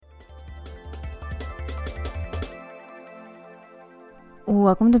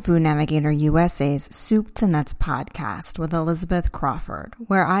Welcome to Food Navigator USA's Soup to Nuts podcast with Elizabeth Crawford,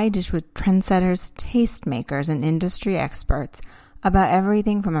 where I dish with trendsetters, tastemakers, and industry experts about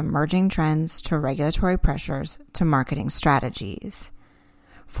everything from emerging trends to regulatory pressures to marketing strategies.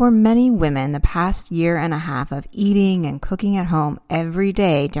 For many women, the past year and a half of eating and cooking at home every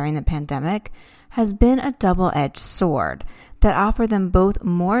day during the pandemic has been a double-edged sword that offered them both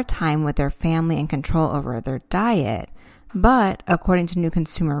more time with their family and control over their diet, but, according to new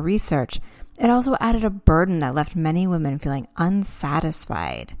consumer research, it also added a burden that left many women feeling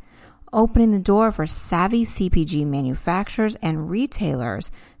unsatisfied, opening the door for savvy CPG manufacturers and retailers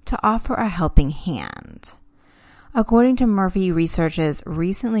to offer a helping hand. According to Murphy Research's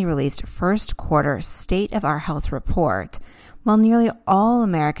recently released first quarter State of Our Health report, while nearly all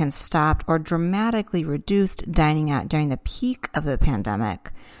Americans stopped or dramatically reduced dining out during the peak of the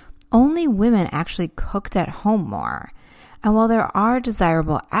pandemic, only women actually cooked at home more. And while there are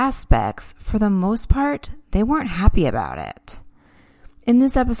desirable aspects, for the most part, they weren't happy about it. In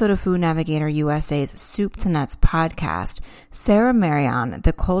this episode of Food Navigator USA's Soup to Nuts podcast, Sarah Marion,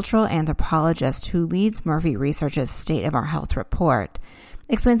 the cultural anthropologist who leads Murphy Research's State of Our Health report,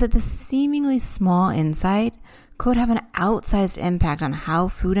 explains that the seemingly small insight could have an outsized impact on how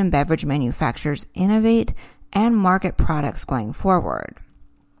food and beverage manufacturers innovate and market products going forward.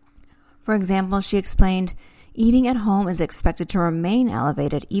 For example, she explained, eating at home is expected to remain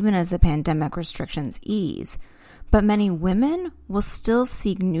elevated even as the pandemic restrictions ease, but many women will still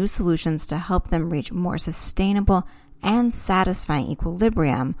seek new solutions to help them reach more sustainable and satisfying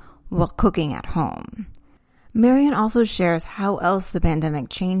equilibrium while cooking at home. Marion also shares how else the pandemic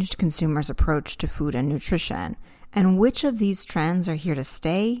changed consumers' approach to food and nutrition, and which of these trends are here to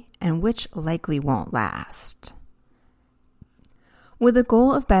stay and which likely won't last. With the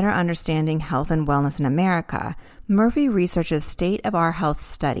goal of better understanding health and wellness in America, Murphy Research's State of Our Health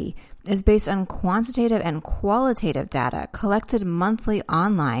study is based on quantitative and qualitative data collected monthly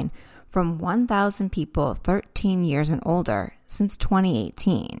online from 1,000 people 13 years and older since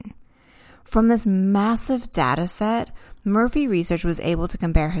 2018. From this massive data set, Murphy Research was able to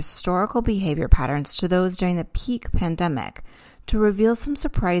compare historical behavior patterns to those during the peak pandemic to reveal some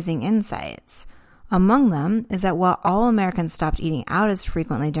surprising insights. Among them is that while all Americans stopped eating out as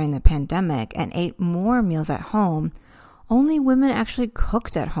frequently during the pandemic and ate more meals at home, only women actually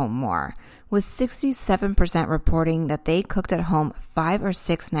cooked at home more, with 67% reporting that they cooked at home 5 or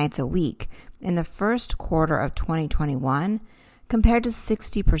 6 nights a week in the first quarter of 2021, compared to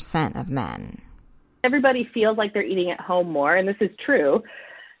 60% of men. Everybody feels like they're eating at home more, and this is true.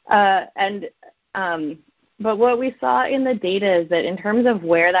 But what we saw in the data is that in terms of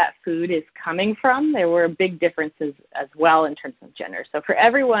where that food is coming from, there were big differences as well in terms of gender. So for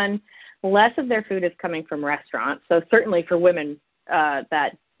everyone, less of their food is coming from restaurants. So certainly for women,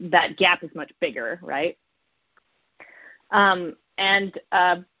 that gap is much bigger, right?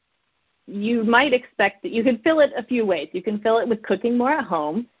 You might expect that you can fill it a few ways. You can fill it with cooking more at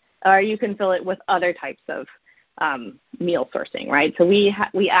home, or you can fill it with other types of meal sourcing, right? So we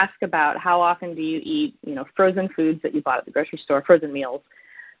ask about how often do you eat, frozen foods that you bought at the grocery store, frozen meals,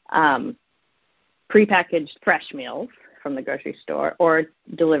 prepackaged fresh meals from the grocery store, or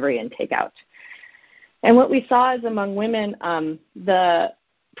delivery and takeout. And what we saw is among women, the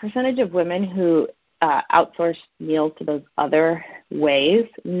percentage of women who outsourced meals to those other ways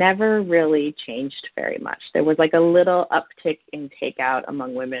never really changed very much. There was like a little uptick in takeout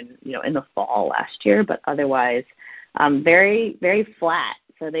among women, in the fall last year, but otherwise very, very flat.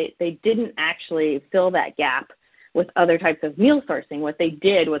 So they didn't actually fill that gap with other types of meal sourcing. What they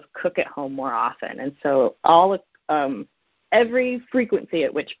did was cook at home more often. And so every frequency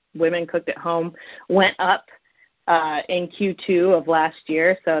at which women cooked at home went up in Q2 of last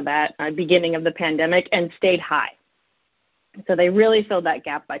year, so that beginning of the pandemic, and stayed high. So they really filled that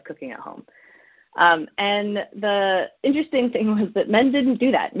gap by cooking at home. And the interesting thing was that men didn't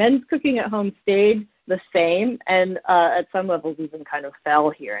do that. Men's cooking at home stayed the same, and at some levels even kind of fell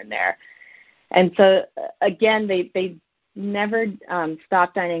here and there. And so, again, they never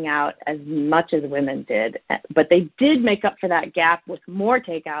stopped dining out as much as women did, but they did make up for that gap with more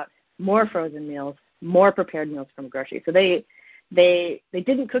takeout, more frozen meals, more prepared meals from groceries. So they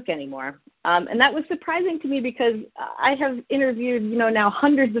didn't cook anymore. And that was surprising to me because I have interviewed, now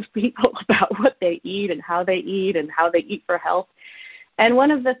hundreds of people about what they eat and how they eat for health. And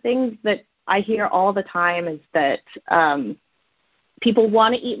one of the things that I hear all the time is that people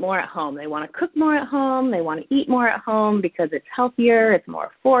want to eat more at home. They want to cook more at home. They want to eat more at home because it's healthier, it's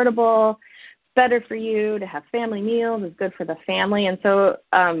more affordable, better for you to have family meals, it's good for the family. And so,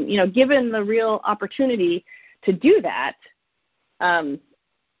 given the real opportunity to do that,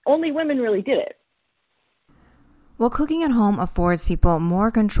 only women really did it. While cooking at home affords people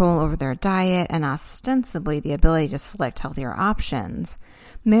more control over their diet and ostensibly the ability to select healthier options,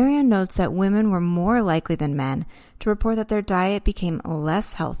 Marianne notes that women were more likely than men to report that their diet became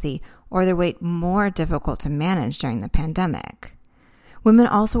less healthy or their weight more difficult to manage during the pandemic. Women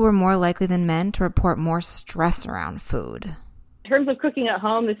also were more likely than men to report more stress around food. In terms of cooking at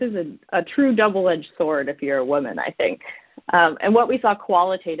home, this is a true double-edged sword if you're a woman, I think. And what we saw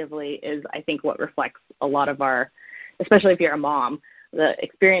qualitatively is, I think, what reflects a lot of our, especially if you're a mom, the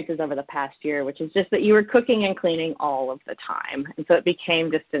experiences over the past year, which is just that you were cooking and cleaning all of the time. And so it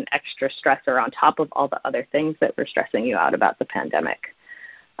became just an extra stressor on top of all the other things that were stressing you out about the pandemic.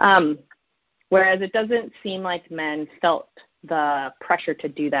 Whereas it doesn't seem like men felt the pressure to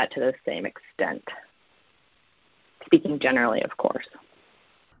do that to the same extent. Speaking generally, of course.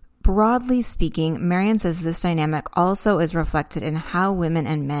 Broadly speaking, Marianne says this dynamic also is reflected in how women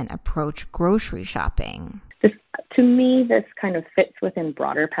and men approach grocery shopping. To me, this kind of fits within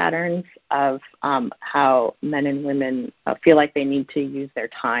broader patterns of how men and women feel like they need to use their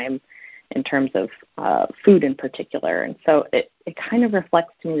time in terms of food in particular. And so it kind of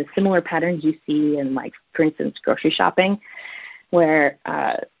reflects to me the similar patterns you see in, like, for instance, grocery shopping, where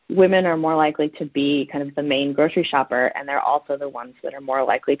women are more likely to be kind of the main grocery shopper, and they're also the ones that are more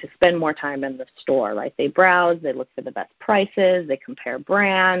likely to spend more time in the store, right? They browse, they look for the best prices, they compare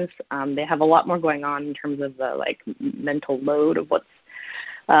brands. They have a lot more going on in terms of the, like, mental load of what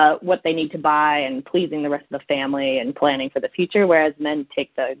they need to buy and pleasing the rest of the family and planning for the future, whereas men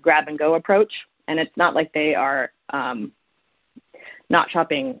take the grab-and-go approach. And it's not like they are not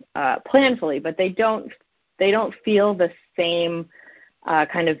shopping planfully, but they don't feel the same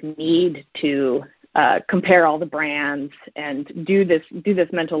kind of need to compare all the brands and do this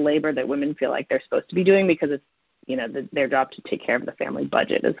mental labor that women feel like they're supposed to be doing, because it's, you know, their job to take care of the family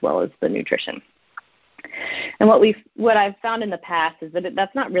budget as well as the nutrition. And what I've found in the past is that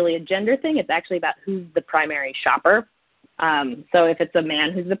that's not really a gender thing. It's actually about who's the primary shopper. So if it's a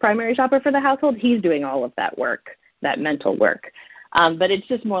man who's the primary shopper for the household, he's doing all of that work, that mental work. But it's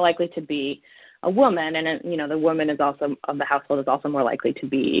just more likely to be a woman, and, you know, the woman is also of the household is also more likely to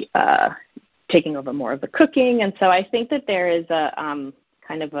be taking over more of the cooking. And so I think that there is a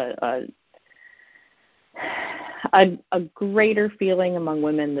kind of a greater feeling among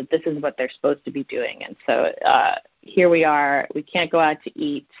women that this is what they're supposed to be doing. And so here we are, we can't go out to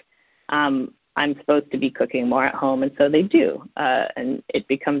eat. I'm supposed to be cooking more at home, and so they do. And it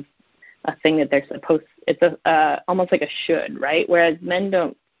becomes a thing that they're supposed. It's almost like a should, right? Whereas men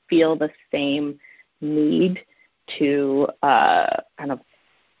don't feel the same need to kind of,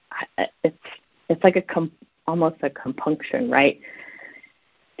 it's like almost a compunction, right?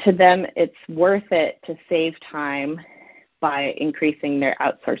 To them, it's worth it to save time by increasing their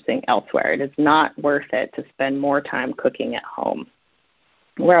outsourcing elsewhere. It is not worth it to spend more time cooking at home.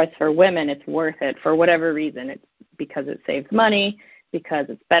 Whereas for women, it's worth it for whatever reason. It's because it saves money, because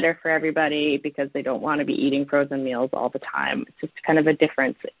it's better for everybody, because they don't want to be eating frozen meals all the time. It's just kind of a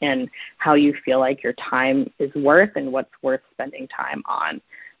difference in how you feel like your time is worth and what's worth spending time on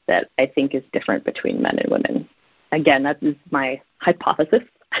that I think is different between men and women. Again, that is my hypothesis.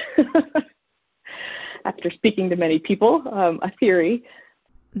 After speaking to many people, a theory.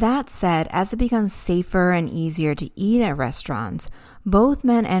 That said, as it becomes safer and easier to eat at restaurants, both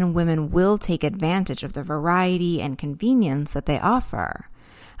men and women will take advantage of the variety and convenience that they offer.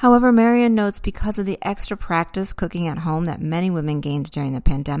 However, Marianne notes because of the extra practice cooking at home that many women gained during the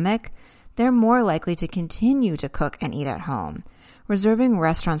pandemic, they're more likely to continue to cook and eat at home, reserving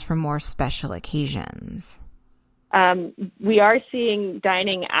restaurants for more special occasions. We are seeing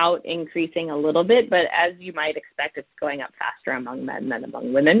dining out increasing a little bit, but as you might expect, it's going up faster among men than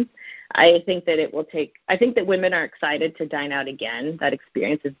among women. I think that women are excited to dine out again. That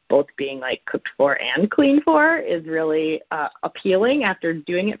experience of both being, like, cooked for and cleaned for is really appealing after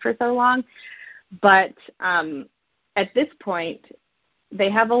doing it for so long. But at this point, they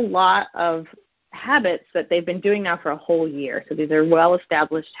have a lot of habits that they've been doing now for a whole year. So these are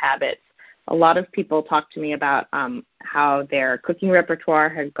well-established habits. A lot of people talk to me about how their cooking repertoire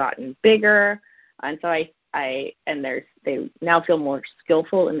has gotten bigger, and so they now feel more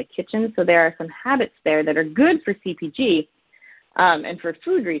skillful in the kitchen. So there are some habits there that are good for CPG and for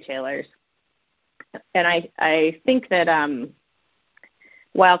food retailers. And I think that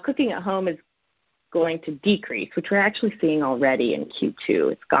while cooking at home is going to decrease, which we're actually seeing already in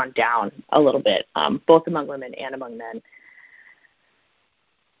Q2, it's gone down a little bit, both among women and among men.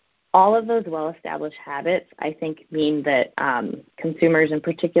 all of those well-established habits, I think, mean that consumers, and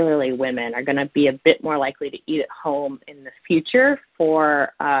particularly women, are going to be a bit more likely to eat at home in the future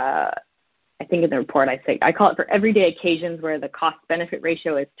for, I think in the report I call it for everyday occasions where the cost-benefit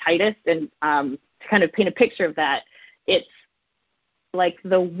ratio is tightest. And to kind of paint a picture of that, it's like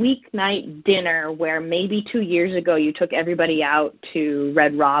the weeknight dinner where maybe 2 years ago you took everybody out to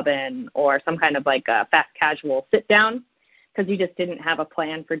Red Robin or some kind of like a fast casual sit-down, because you just didn't have a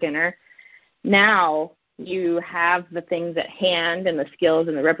plan for dinner. Now you have the things at hand and the skills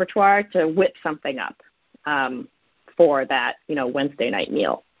and the repertoire to whip something up for that, Wednesday night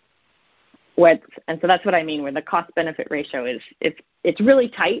meal. And so that's what I mean, where the cost-benefit ratio it's really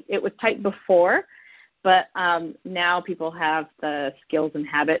tight. It was tight before, but now people have the skills and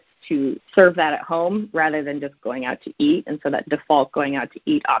habits to serve that at home rather than just going out to eat. And so that default going out to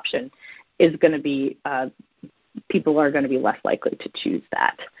eat option is going to be people are going to be less likely to choose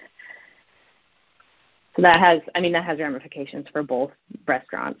that. So that has ramifications for both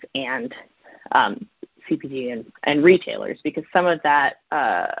restaurants and CPG and retailers, because some of that,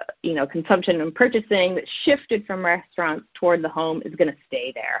 consumption and purchasing that shifted from restaurants toward the home is going to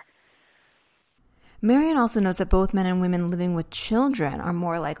stay there. Marianne also notes that both men and women living with children are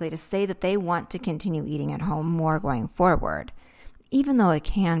more likely to say that they want to continue eating at home more going forward, even though it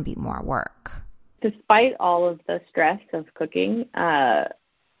can be more work. Despite all of the stress of cooking,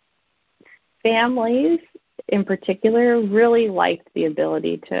 families in particular really liked the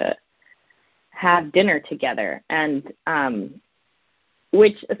ability to have dinner together, and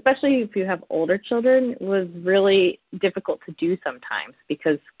which, especially if you have older children, was really difficult to do sometimes,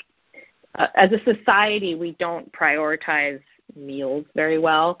 because as a society we don't prioritize meals very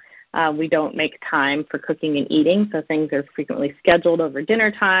well. We don't make time for cooking and eating, so things are frequently scheduled over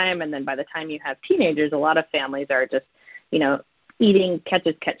dinner time, and then by the time you have teenagers, a lot of families are just, eating catch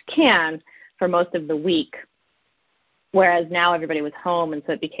as catch can for most of the week, whereas now everybody was home, and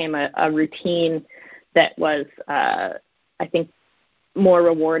so it became a routine that was, I think, more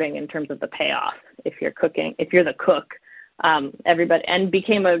rewarding in terms of the payoff if you're the cook, everybody, and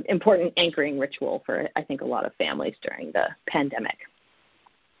became an important anchoring ritual for, I think, a lot of families during the pandemic.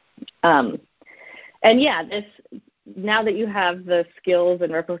 Now that you have the skills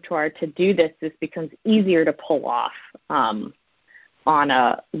and repertoire to do this becomes easier to pull off on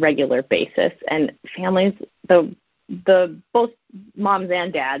a regular basis. And families, the both moms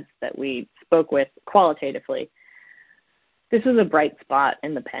and dads that we spoke with qualitatively, this is a bright spot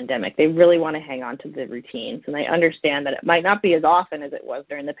in the pandemic. They really want to hang on to the routines, and they understand that it might not be as often as it was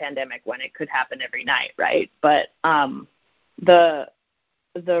during the pandemic when it could happen every night, right? But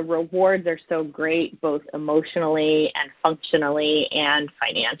the rewards are so great, both emotionally and functionally and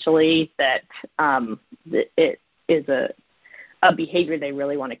financially, that it is a behavior they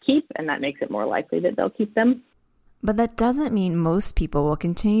really want to keep, and that makes it more likely that they'll keep them. But that doesn't mean most people will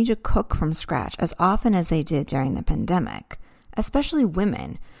continue to cook from scratch as often as they did during the pandemic, especially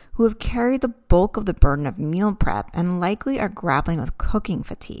women who have carried the bulk of the burden of meal prep and likely are grappling with cooking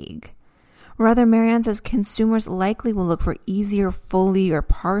fatigue. Rather, Marianne says consumers likely will look for easier, fully or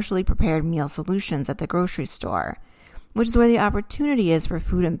partially prepared meal solutions at the grocery store, which is where the opportunity is for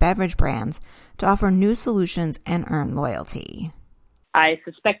food and beverage brands to offer new solutions and earn loyalty. I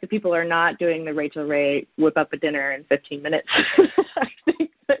suspect that people are not doing the Rachel Ray whip up a dinner in 15 minutes. I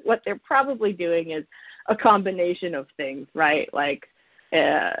think that what they're probably doing is a combination of things, right? Like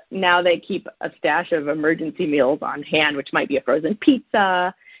now they keep a stash of emergency meals on hand, which might be a frozen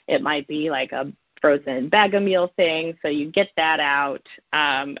pizza. It might be like a frozen bag of meal thing. So you get that out,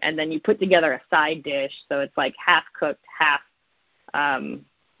 and then you put together a side dish. So it's like half cooked, half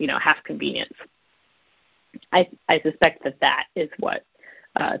convenience. I suspect that is what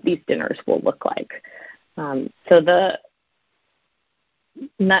these dinners will look like. And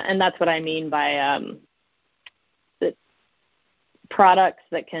that's what I mean by the products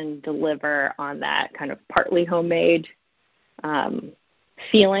that can deliver on that kind of partly homemade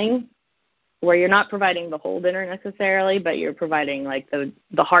feeling, where you're not providing the whole dinner necessarily, but you're providing like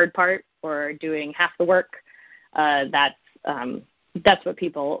the hard part or doing half the work. That's what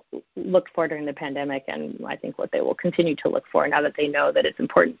people looked for during the pandemic, and I think what they will continue to look for now that they know that it's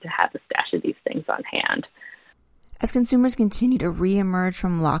important to have a stash of these things on hand. As consumers continue to reemerge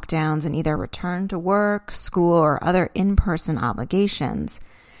from lockdowns and either return to work, school, or other in-person obligations,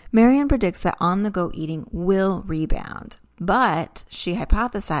 Marianne predicts that on-the-go eating will rebound. But she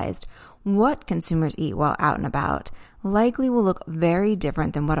hypothesized what consumers eat while out and about likely will look very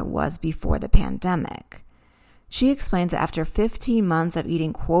different than what it was before the pandemic. She explains that after 15 months of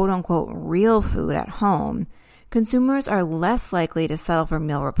eating quote-unquote real food at home, consumers are less likely to settle for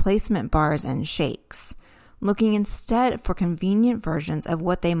meal replacement bars and shakes, looking instead for convenient versions of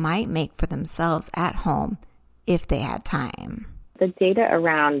what they might make for themselves at home if they had time. The data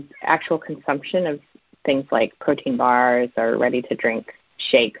around actual consumption of things like protein bars or ready-to-drink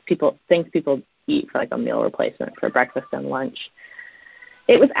shakes, things people eat for like a meal replacement for breakfast and lunch,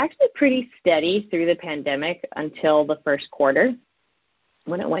 it was actually pretty steady through the pandemic until the first quarter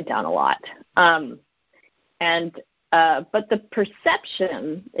when it went down a lot. But the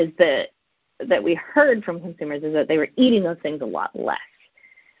perception is that we heard from consumers is that they were eating those things a lot less.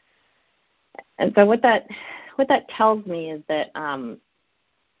 And so what that tells me is that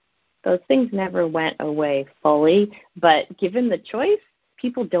those things never went away fully, but given the choice,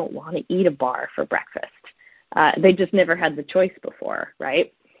 people don't want to eat a bar for breakfast. They just never had the choice before,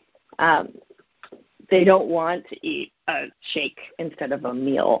 right? They don't want to eat a shake instead of a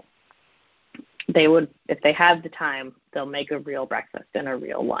meal. They would, if they have the time, they'll make a real breakfast and a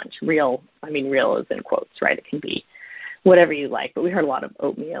real lunch. Real is in quotes, right? It can be whatever you like, but we heard a lot of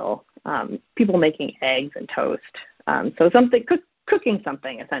oatmeal, people making eggs and toast. So cooking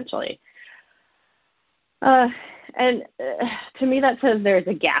something, essentially. And to me, that says there's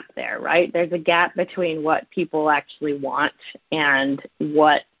a gap there, right? There's a gap between what people actually want and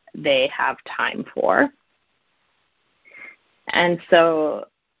what they have time for. And so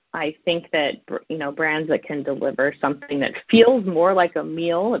I think that, brands that can deliver something that feels more like a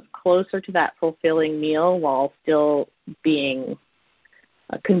meal, it's closer to that fulfilling meal while still being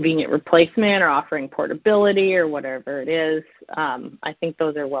a convenient replacement or offering portability or whatever it is, I think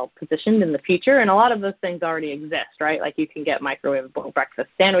those are well positioned in the future. And a lot of those things already exist, right? Like you can get microwavable breakfast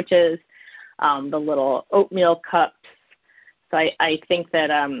sandwiches, the little oatmeal cups. So I think that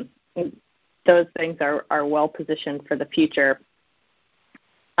those things are well positioned for the future.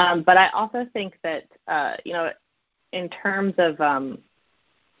 But I also think that, in terms of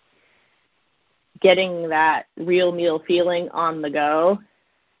getting that real meal feeling on the go,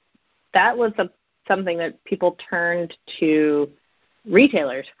 that was something that people turned to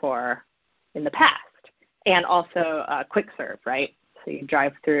retailers for in the past, and also quick serve, right? So you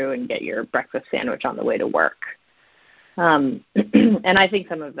drive through and get your breakfast sandwich on the way to work. And I think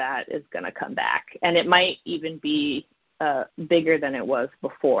some of that is going to come back, and it might even be bigger than it was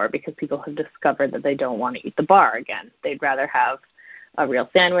before because people have discovered that they don't want to eat the bar again. They'd rather have a real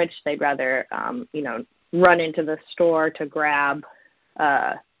sandwich. They'd rather, run into the store to grab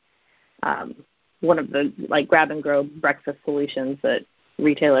one of the grab and go breakfast solutions that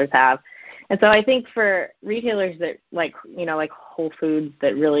retailers have. And so I think for retailers that like Whole Foods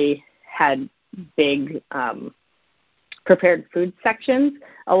that really had big prepared food sections,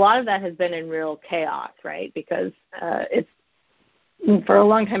 a lot of that has been in real chaos, right? Because it's for a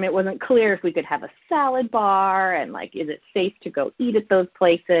long time it wasn't clear if we could have a salad bar and is it safe to go eat at those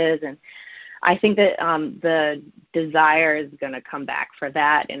places. And I think that the desire is going to come back for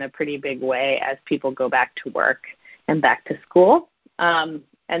that in a pretty big way as people go back to work and back to school.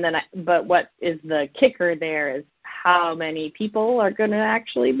 But what is the kicker there is how many people are going to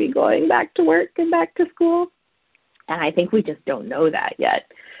actually be going back to work and back to school. And I think we just don't know that yet.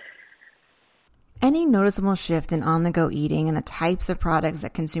 Any noticeable shift in on-the-go eating and the types of products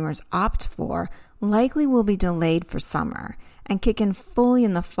that consumers opt for likely will be delayed for summer and kick in fully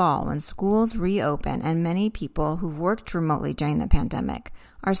in the fall when schools reopen and many people who've worked remotely during the pandemic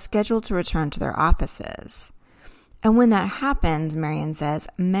are scheduled to return to their offices. And when that happens, Marian says,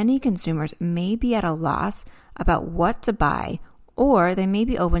 many consumers may be at a loss about what to buy, or they may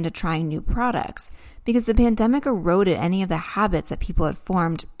be open to trying new products because the pandemic eroded any of the habits that people had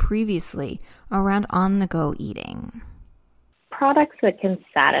formed previously around on-the-go eating. Products that can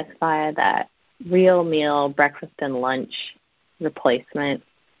satisfy that real meal, breakfast and lunch replacement,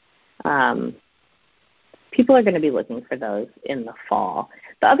 people are going to be looking for those in the fall.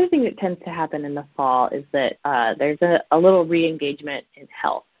 The other thing that tends to happen in the fall is that there's a little re-engagement in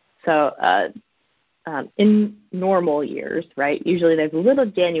health. So in normal years, right, usually there's a little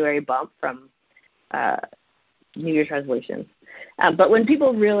January bump from New Year's resolutions. But when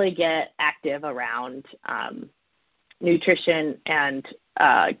people really get active around nutrition and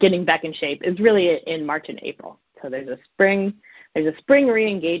getting back in shape is really in March and April. So there's a spring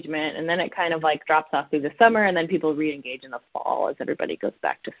re-engagement, and then it kind of drops off through the summer, and then people re-engage in the fall as everybody goes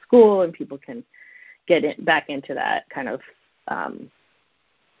back to school and people can get back into that kind of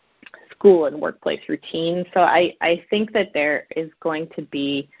school and workplace routine. So I think that there is going to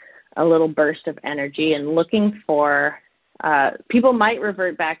be a little burst of energy and looking for People might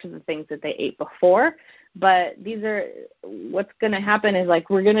revert back to the things that they ate before, but what's going to happen is like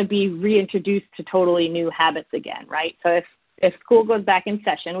we're going to be reintroduced to totally new habits again, right? So if school goes back in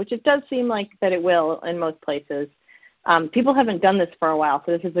session, which it does seem like that it will in most places, people haven't done this for a while,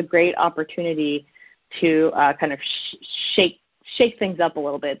 so this is a great opportunity to kind of shake things up a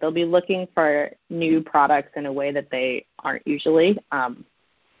little bit. They'll be looking for new products in a way that they aren't usually.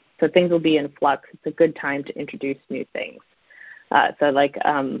 So things will be in flux. It's a good time to introduce new things.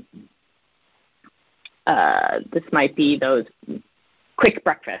 This might be those quick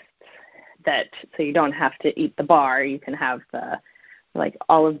breakfasts so you don't have to eat the bar. You can have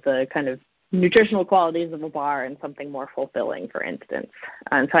all of the kind of nutritional qualities of a bar and something more fulfilling, for instance.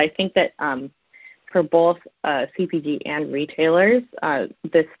 And so I think that for both CPG and retailers,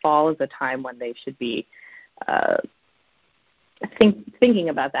 this fall is a time when they should be thinking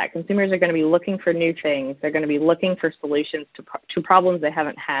about that. Consumers are going to be looking for new things. They're going to be looking for solutions to problems they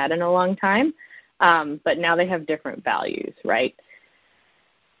haven't had in a long time, but now they have different values, right?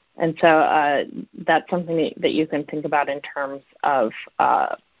 And so that's something that you can think about in terms of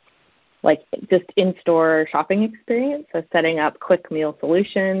just in-store shopping experience, so setting up quick meal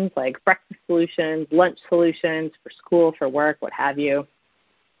solutions like breakfast solutions, lunch solutions for school, for work, what have you,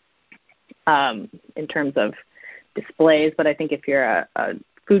 in terms of displays. But I think if you're a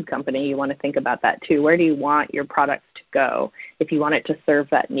food company, you want to think about that too. Where do you want your products to go if you want it to serve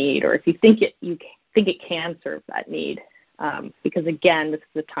that need, or if you think it can serve that need? Because, again, this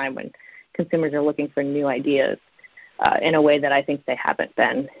is a time when consumers are looking for new ideas in a way that I think they haven't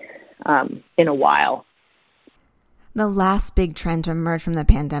been in a while. The last big trend to emerge from the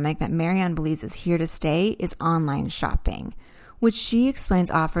pandemic that Marianne believes is here to stay is online shopping, which she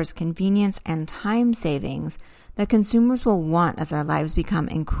explains offers convenience and time savings that consumers will want as their lives become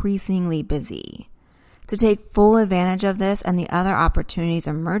increasingly busy. To take full advantage of this and the other opportunities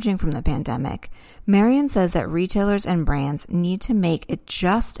emerging from the pandemic, Marianne says that retailers and brands need to make it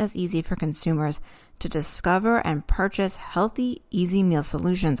just as easy for consumers to discover and purchase healthy, easy meal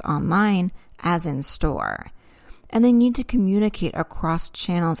solutions online as in store. And they need to communicate across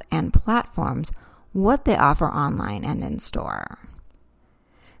channels and platforms what they offer online and in store.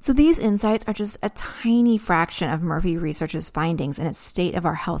 So these insights are just a tiny fraction of Murphy Research's findings in its State of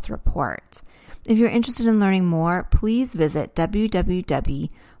Our Health report. If you're interested in learning more, please visit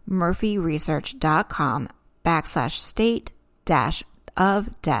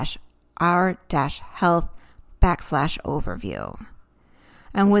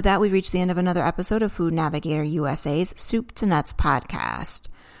And with that, we reach the end of another episode of Food Navigator USA's Soup to Nuts podcast.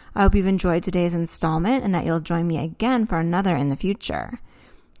 I hope you've enjoyed today's installment and that you'll join me again for another in the future.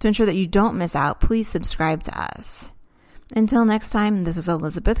 To ensure that you don't miss out, please subscribe to us. Until next time, this is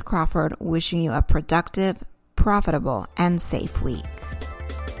Elizabeth Crawford wishing you a productive, profitable, and safe week.